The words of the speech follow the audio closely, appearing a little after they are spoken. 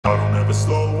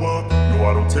no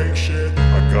I don't take shit.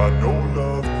 I got no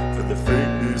love for the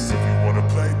fakeness. If you wanna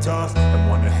play tough and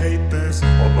wanna hate this,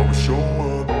 I'll always show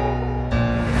up.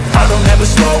 I don't ever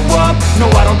slow up, no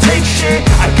I don't take shit.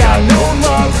 I got no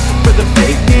love for the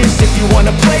fakeness. If you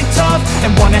wanna play tough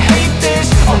and wanna hate this,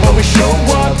 I'll always show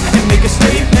up and make a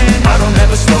statement. I don't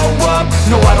ever slow up,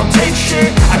 no I don't take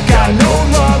shit. I got no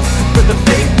love for the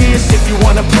fakeness. If you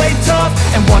wanna play tough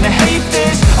and wanna hate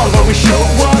this, I'll always show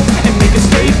up and make a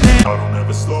statement. I don't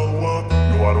ever slow up,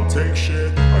 no I don't take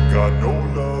shit. I got no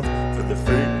love for the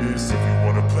fakeness. If you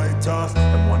wanna play tough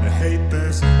and wanna hate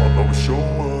this, I'll always show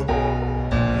up.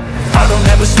 I don't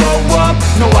ever slow up,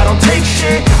 no I don't take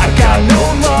shit. I got no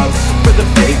love for the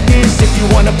fakeness. If you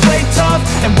wanna play tough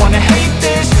and wanna hate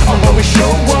this, I'll always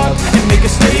show up and make a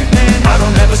statement. I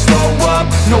don't ever slow up,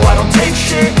 no I don't take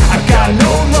shit. I got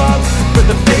no love for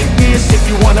the fakeness. If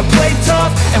you wanna play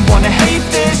tough and wanna hate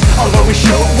this, I'll always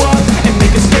show up and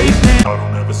make a statement. I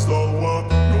don't ever slow up,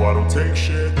 no I don't take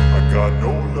shit. I got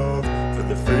no love for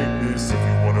the fakeness. If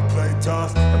you wanna play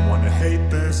tough and wanna hate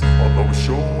this, I'll always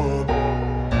show up.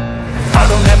 I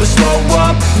don't ever slow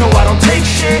up, no I don't take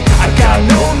shit. I got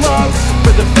no love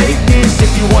for the fakeness.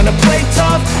 If you wanna play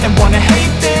tough and wanna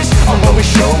hate this, I'll always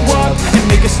show up and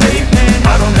make a statement.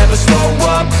 I don't ever slow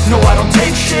up, no I don't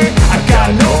take shit. I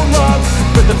got no love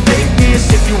for the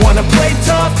fakeness. If you wanna play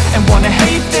tough and wanna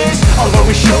hate this, I'll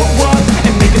always show up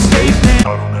and make a statement.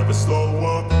 I don't ever slow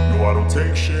up, no I don't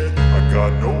take shit. I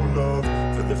got no love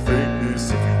for the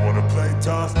fakeness. If you wanna play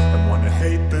tough and wanna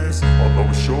hate this, I'll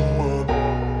always show up.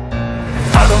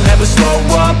 I don't ever slow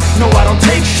up, no I don't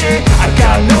take shit. I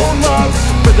got no love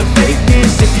for the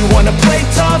fakeness. If you wanna play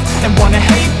tough and wanna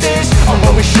hate this, I'll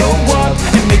always show up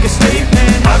and make a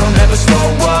statement. I don't ever slow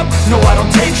up, no I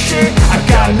don't take shit. I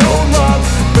got no love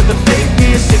for the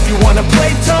fakeness. If you wanna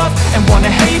play tough and wanna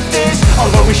hate this,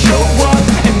 I'll always show up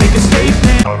and make a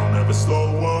statement. I don't ever slow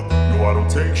up, no I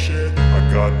don't take shit. I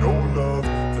got no love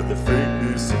for the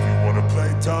fakeness. If you wanna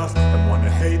play tough and wanna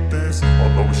hate this,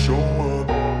 I'll always show up.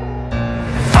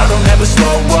 I don't ever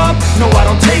slow up, no I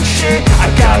don't take shit. I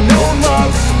got no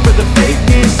love for the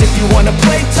fakeness. If you wanna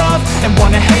play tough and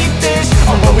wanna hate this,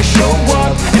 I'll always show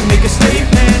up and make a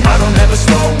statement. I don't ever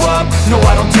slow up, no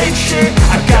I don't take shit.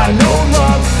 I got no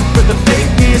love for the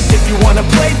fakeness. If you wanna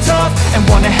play tough and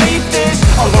wanna hate this,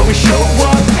 I'll always show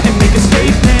up and make a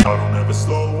statement. I don't ever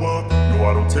slow up, no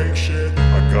I don't take shit.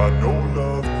 I got no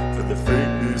love for the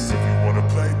fakeness. If you wanna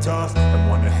play tough and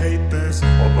wanna hate this,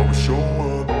 I'll always show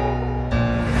up.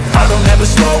 I don't ever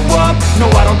slow up, no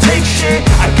I don't take shit.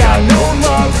 I got no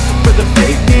love for the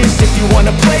fakeness. If you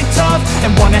wanna play tough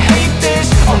and wanna hate this,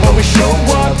 I'll always show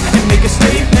up and make a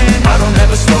statement. I don't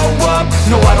ever slow up,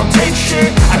 no I don't take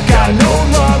shit. I got no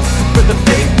love for the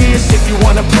fakeness. If you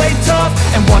wanna play tough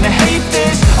and wanna hate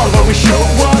this, I'll always show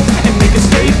up and make a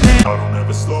statement. I don't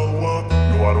ever slow up,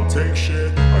 no I don't take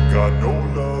shit. I got no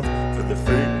love for the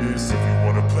fakeness. If you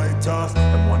wanna play tough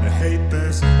and wanna hate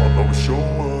this, I'll always show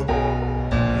up.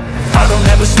 I don't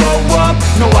ever slow up,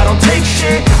 no I don't take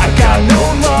shit. I got no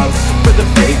love for the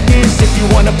fakeness. If you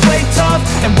wanna play tough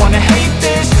and wanna hate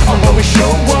this, I'll always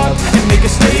show up and make a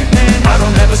statement. I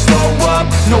don't ever slow up,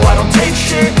 no I don't take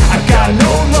shit. I got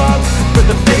no love for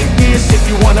the fakeness. If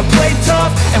you wanna play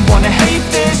tough and wanna hate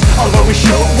this, I'll always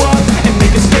show up and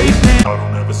make a statement. I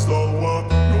don't ever slow up,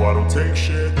 no I don't take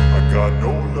shit. I got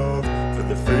no love for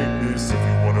the fakeness. If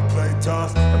you wanna play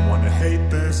tough and wanna hate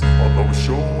this, I'll always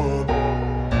show up.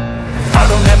 I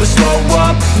don't ever slow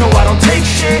up, no I don't take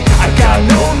shit. I got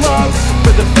no love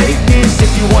for the fakeness.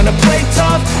 If you wanna play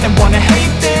tough and wanna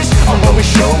hate this, I'll always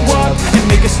show up and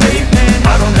make a statement.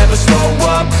 I don't ever slow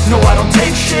up, no I don't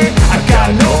take shit. I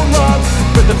got no love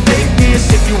for the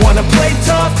fakeness. If you wanna play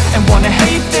tough and wanna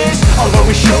hate this, I'll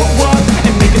always show up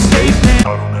and make a statement.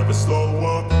 I don't ever slow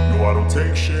up, no I don't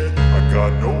take shit. I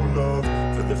got no love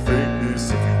for the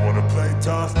fakeness. If you wanna play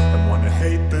tough and wanna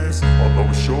hate this, I'll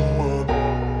always show up.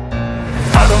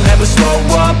 I don't ever slow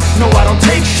up, no I don't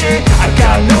take shit. I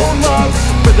got no love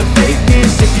for the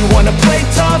fakeness. If you wanna play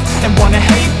tough and wanna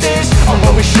hate this, I'll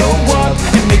always show up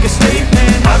and make a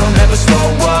statement. I don't ever slow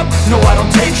up, no I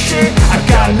don't take shit. I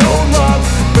got no love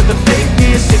for the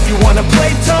fakeness. If you wanna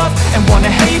play tough and wanna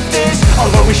hate this,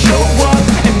 I'll always show up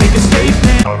and make a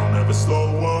statement. I don't ever slow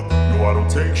up, no I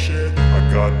don't take shit. I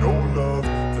got no love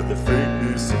for the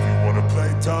fakeness. If you wanna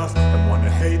play tough and wanna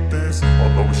hate this,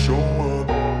 I'll always show up.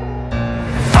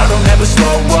 I don't ever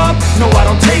slow up, no I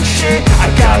don't take shit. I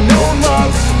got no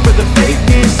love for the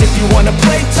fakeness. If you wanna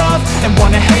play tough and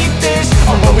wanna hate this,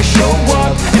 I'll always show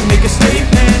up and make a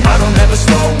statement. I don't ever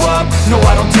slow up, no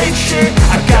I don't take shit.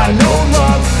 I got no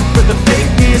love for the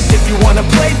fakeness. If you wanna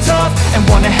play tough and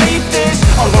wanna hate this,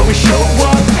 I'll always show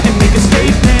up and make a statement.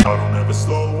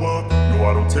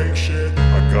 take shit.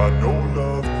 I got no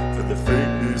love for the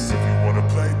fakeness. If you wanna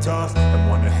play tough and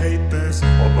wanna hate this,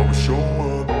 I'll always show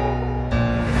up.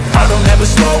 I don't ever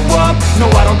slow up, no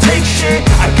I don't take shit.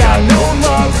 I got no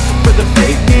love for the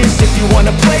fakeness. If you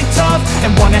wanna play tough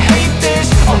and wanna hate this,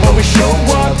 I'll always show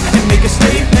up and make a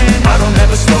statement. I don't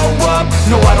ever slow up,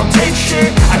 no I don't take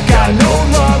shit. I got no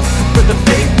love for the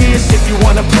fakeness. If you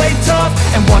wanna play tough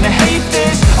and wanna hate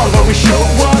this, I'll always show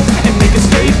up and make a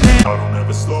statement. I don't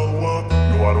ever slow up,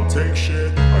 no I don't take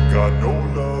shit. I got no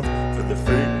love for the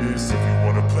fakeness. If you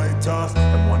wanna play tough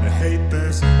and wanna hate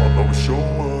this, I'll always show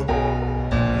up.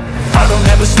 I don't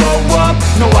ever slow up,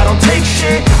 no I don't take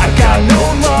shit. I got no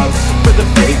love for the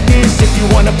fakeness. If you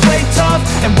wanna play tough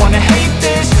and wanna hate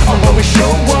this, I'll always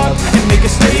show up and make a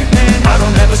statement. I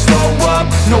don't ever slow up,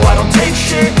 no I don't take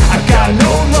shit. I got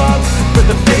no love for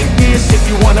the fakeness. If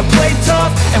you wanna play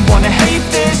tough and wanna hate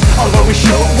this, I'll always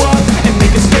show up and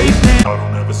make a statement. I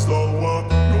don't ever slow up,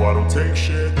 no I don't take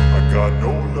shit. I got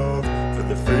no love for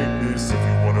the fakeness. If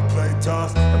you wanna play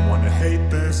tough and wanna hate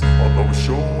this, I'll always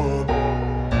show up.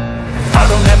 I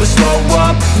don't ever slow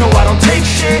up, no I don't take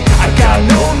shit. I got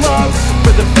no love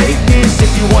for the fakeness.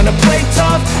 If you wanna play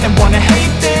tough and wanna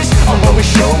hate this, I'll always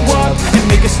show up and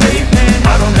make a statement.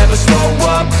 I don't ever slow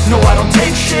up, no I don't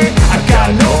take shit. I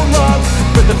got no love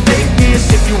for the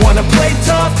fakeness. If you wanna play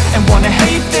tough and wanna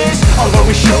hate this, I'll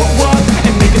always show up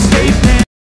and make a statement.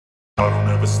 I don't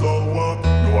ever slow up,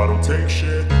 no I don't take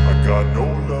shit. I got no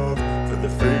love for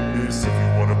the fakeness. If you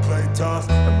wanna play tough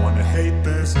and wanna hate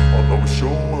this, I'll always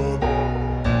show up.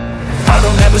 I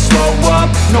don't ever slow up,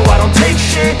 no I don't take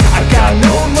shit. I got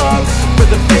no love for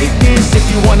the fakeness. If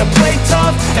you wanna play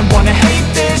tough and wanna hate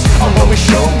this, I'll always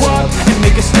show up and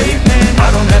make a statement. I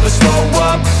don't ever slow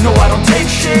up, no I don't take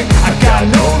shit. I got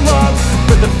no love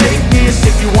for the fakeness.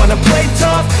 If you wanna play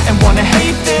tough and wanna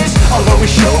hate this, I'll always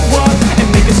show up and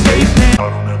make a statement. I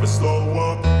don't ever slow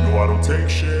up, no I don't take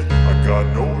shit. I got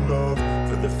no love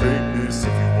for the fakeness.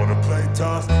 If you wanna play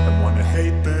tough and wanna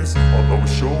hate this, I'll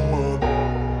always show up.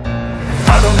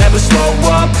 I don't ever slow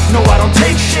up, no I don't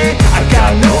take shit. I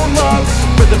got no love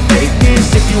for the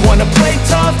fakeness. If you wanna play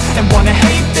tough and wanna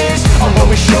hate this, I'll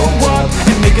always show up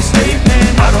and make a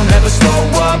statement. I don't ever slow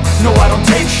up, no I don't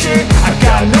take shit. I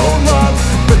got no love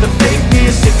for the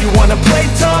fakeness. If you wanna play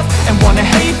tough and wanna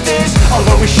hate this, I'll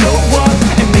always show up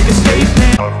and make a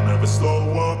statement. I don't ever slow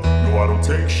up, no I don't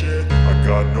take shit. I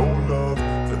got no love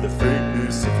for the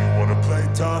fakeness. If you wanna play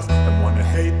tough and wanna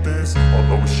hate this,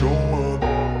 I'll always show up.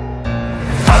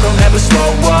 I don't ever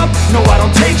slow up, no I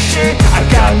don't take shit. I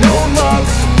got no love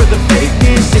for the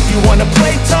fakeness. If you wanna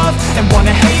play tough and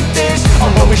wanna hate this,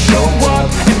 I'll always show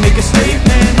up and make a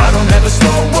statement. I don't ever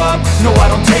slow up, no I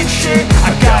don't take shit.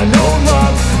 I got no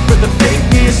love for the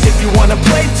fakeness. If you wanna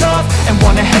play tough and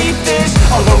wanna hate this,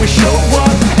 I'll always show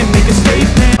up and make a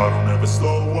statement. I don't ever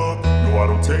slow up, no I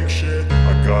don't take shit.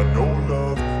 I got no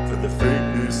love for the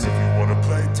fakeness. If you wanna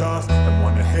play tough and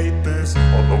wanna hate this,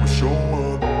 I'll always show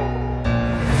up.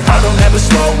 I don't ever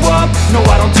slow up, no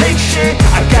I don't take shit.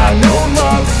 I got no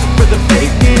love for the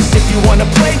fakeness. If you wanna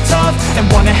play tough and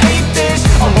wanna hate this,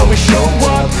 I'll always show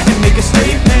up and make a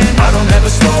statement. I don't ever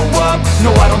slow up,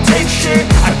 no I don't take shit.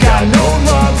 I got no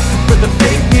love for the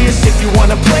fakeness. If you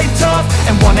wanna play tough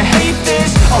and wanna hate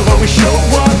this, I'll always show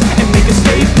up and make a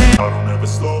statement. I don't ever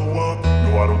slow up,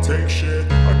 no I don't take shit.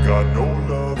 I got no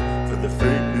love for the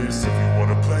fakeness. If you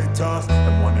wanna play tough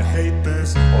and wanna hate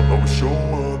this, I'll always show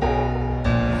up.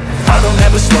 I don't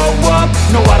ever slow up,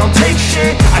 no I don't take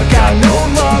shit. I got no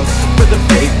love for the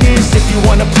fakeness. If you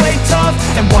wanna play tough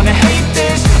and wanna hate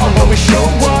this, I'll always show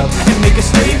up and make a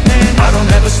statement. I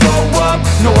don't ever slow up,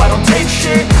 no I don't take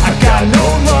shit. I got no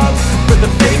love for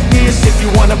the fakeness. If you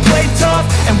wanna play tough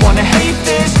and wanna hate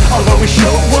this, I'll always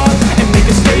show up and make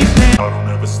a statement. I don't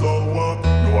ever slow up,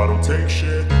 no I don't take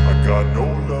shit. I got no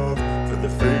love for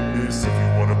the fakeness. If you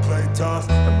wanna play tough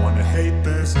and wanna hate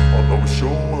this, I'll always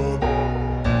show up.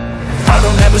 I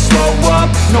don't ever slow up,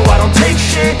 no I don't take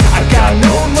shit. I got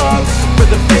no love for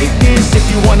the fakeness. If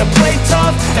you wanna play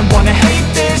tough and wanna hate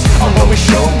this, I'll always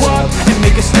show up and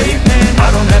make a statement. I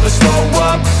don't ever slow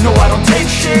up, no I don't take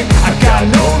shit. I got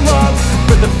no love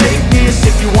for the fakeness.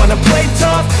 If you wanna play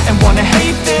tough and wanna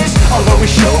hate this, I'll always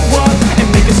show up and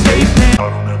make a statement. I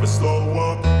don't ever slow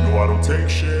up, no I don't take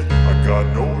shit. I got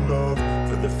no love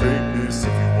for the fakeness.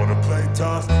 If you wanna play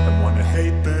tough and wanna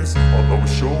hate this, I'll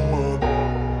always show up.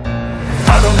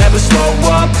 I don't ever slow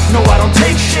up, no I don't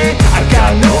take shit. I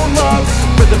got no love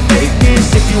for the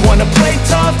fakeness. If you wanna play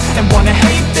tough and wanna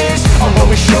hate this, I'll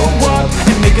always show up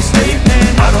and make a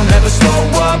statement. I don't ever slow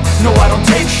up, no I don't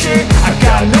take shit. I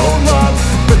got no love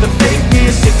for the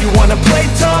fakeness. If you wanna play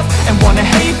tough and wanna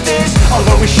hate this, I'll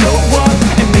always show up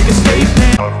and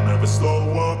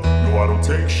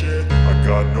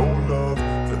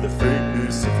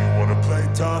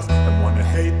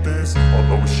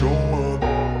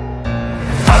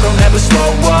never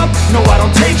slow up, no I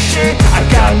don't take shit. I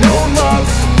got no love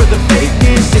for the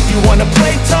fakeness. If you wanna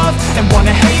play tough and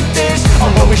wanna hate this,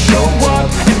 I'll always show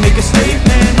up and make a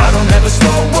statement. I don't ever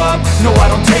slow up, no I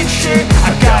don't take shit.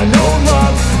 I got no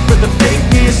love for the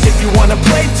fakeness. If you wanna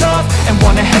play tough and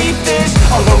wanna hate this,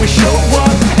 I'll always show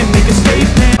up and make a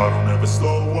statement. I don't ever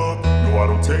slow up, no I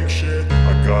don't take shit.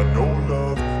 I got no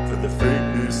love for the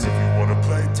fakeness. If you wanna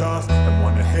play tough and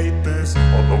wanna hate this,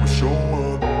 I'll always show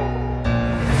up.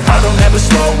 I don't ever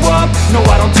slow up, no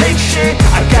I don't take shit.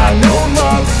 I got no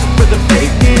love for the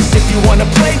fakeness. If you wanna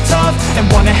play tough and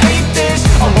wanna hate this,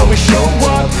 I'll always show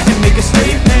up and make a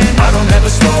statement. I don't ever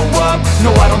slow up,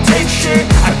 no I don't take shit.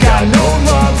 I got no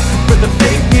love for the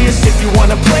fakeness. If you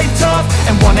wanna play tough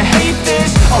and wanna hate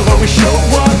this, I'll always show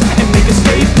up and make a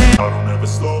statement. I don't ever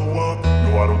slow up,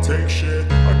 no I don't take shit.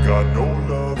 I got no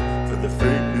love for the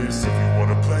fakeness. If you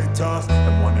wanna play tough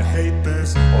and wanna hate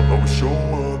this, I'll always show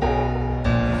up.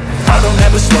 I don't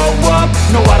ever slow up,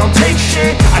 no I don't take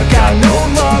shit. I got no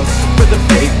love for the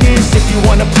fakeness. If you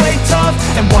wanna play tough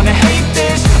and wanna hate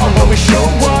this, I'll always show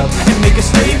up and make a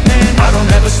statement. I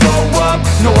don't ever slow up,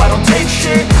 no I don't take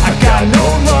shit. I got no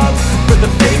love for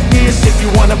the fakeness. If you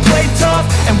wanna play tough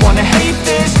and wanna hate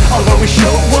this, I'll always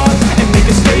show up and make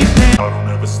a statement. I don't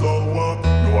ever slow up,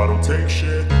 no I don't take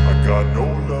shit. I got no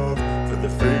love for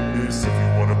the fakeness. If you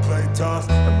wanna play tough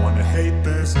and wanna hate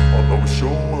this, I'll always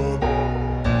show up.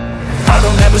 I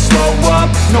don't ever slow up,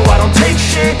 no I don't take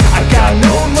shit. I got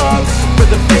no love for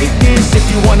the fakeness. If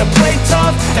you wanna play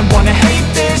tough and wanna hate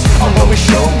this, I'll always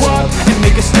show up and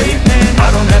make a statement. I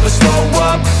don't ever slow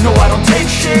up, no I don't take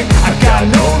shit. I got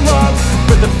no love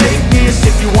for the fakeness.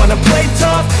 If you wanna play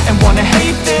tough and wanna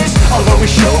hate this, I'll always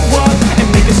show up and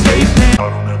make a statement. I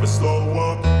don't ever slow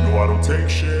up, no I don't take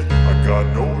shit. I got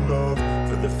no love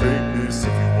for the fakeness.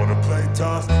 If you wanna play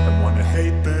tough and wanna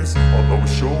hate this, I'll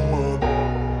always show up.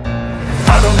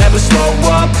 I don't ever slow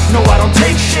up, no I don't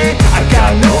take shit. I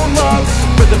got no love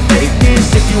for the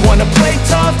fakeness. If you wanna play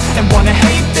tough and wanna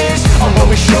hate this, I'll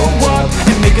always show up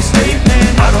and make a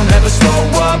statement. I don't ever slow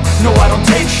up, no I don't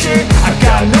take shit. I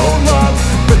got no love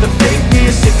for the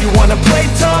fakeness. If you wanna play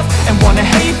tough and wanna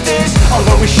hate this, I'll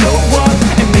always show up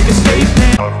and make a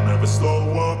statement. I don't ever slow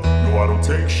up, no I don't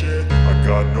take shit. I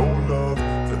got no love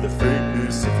for the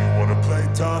fakeness. If you wanna play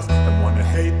tough and wanna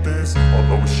hate this,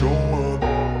 I'll always show up.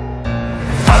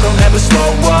 I don't ever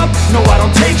slow up, no I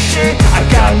don't take shit. I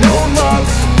got no love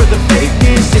for the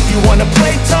fakeness. If you wanna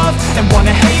play tough and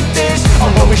wanna hate this,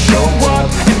 I'll always show up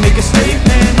and make a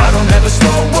statement. I don't ever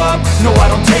slow up, no I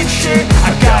don't take shit.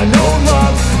 I got no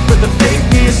love for the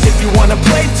fakeness. If you wanna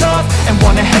play tough and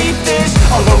wanna hate this,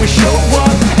 I'll always show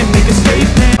up and make a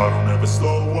statement. I don't ever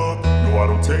slow up, no I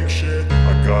don't take shit.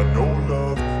 I got no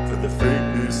love for the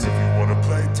fakeness. If you wanna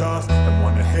play tough and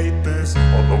wanna hate this,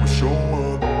 I'll always show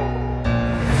up.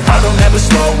 I don't ever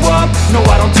slow up, no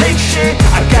I don't take shit.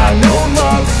 I got no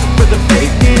love for the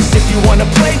fakeness. If you wanna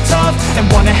play tough and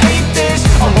wanna hate this,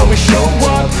 I'll always show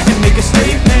up and make a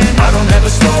statement. I don't ever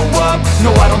slow up,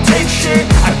 no I don't take shit.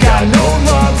 I got no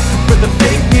love for the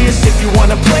fakeness. If you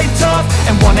wanna play tough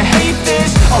and wanna hate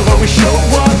this, I'll always show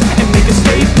up and make a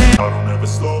statement. I don't ever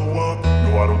slow up,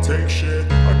 no I don't take shit.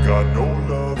 I got no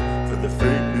love for the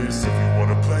fakeness. If you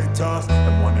wanna play tough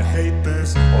and wanna hate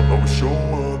this, I'll always show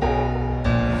up.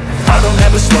 I don't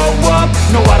ever slow up,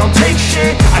 no I don't take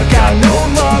shit. I got no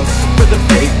love for the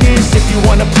fakeness. If you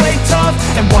wanna play tough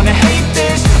and wanna hate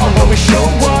this, I'll always show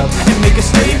up and make a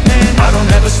statement. I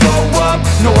don't ever slow up,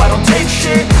 no I don't take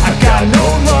shit. I got no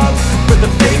love for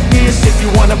the fakeness. If you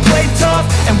wanna play tough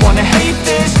and wanna hate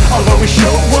this, I'll always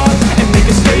show up and make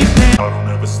a statement. I don't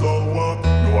ever slow up,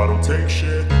 no I don't take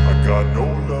shit. I got no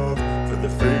love for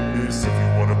the fakeness. If you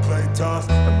wanna play tough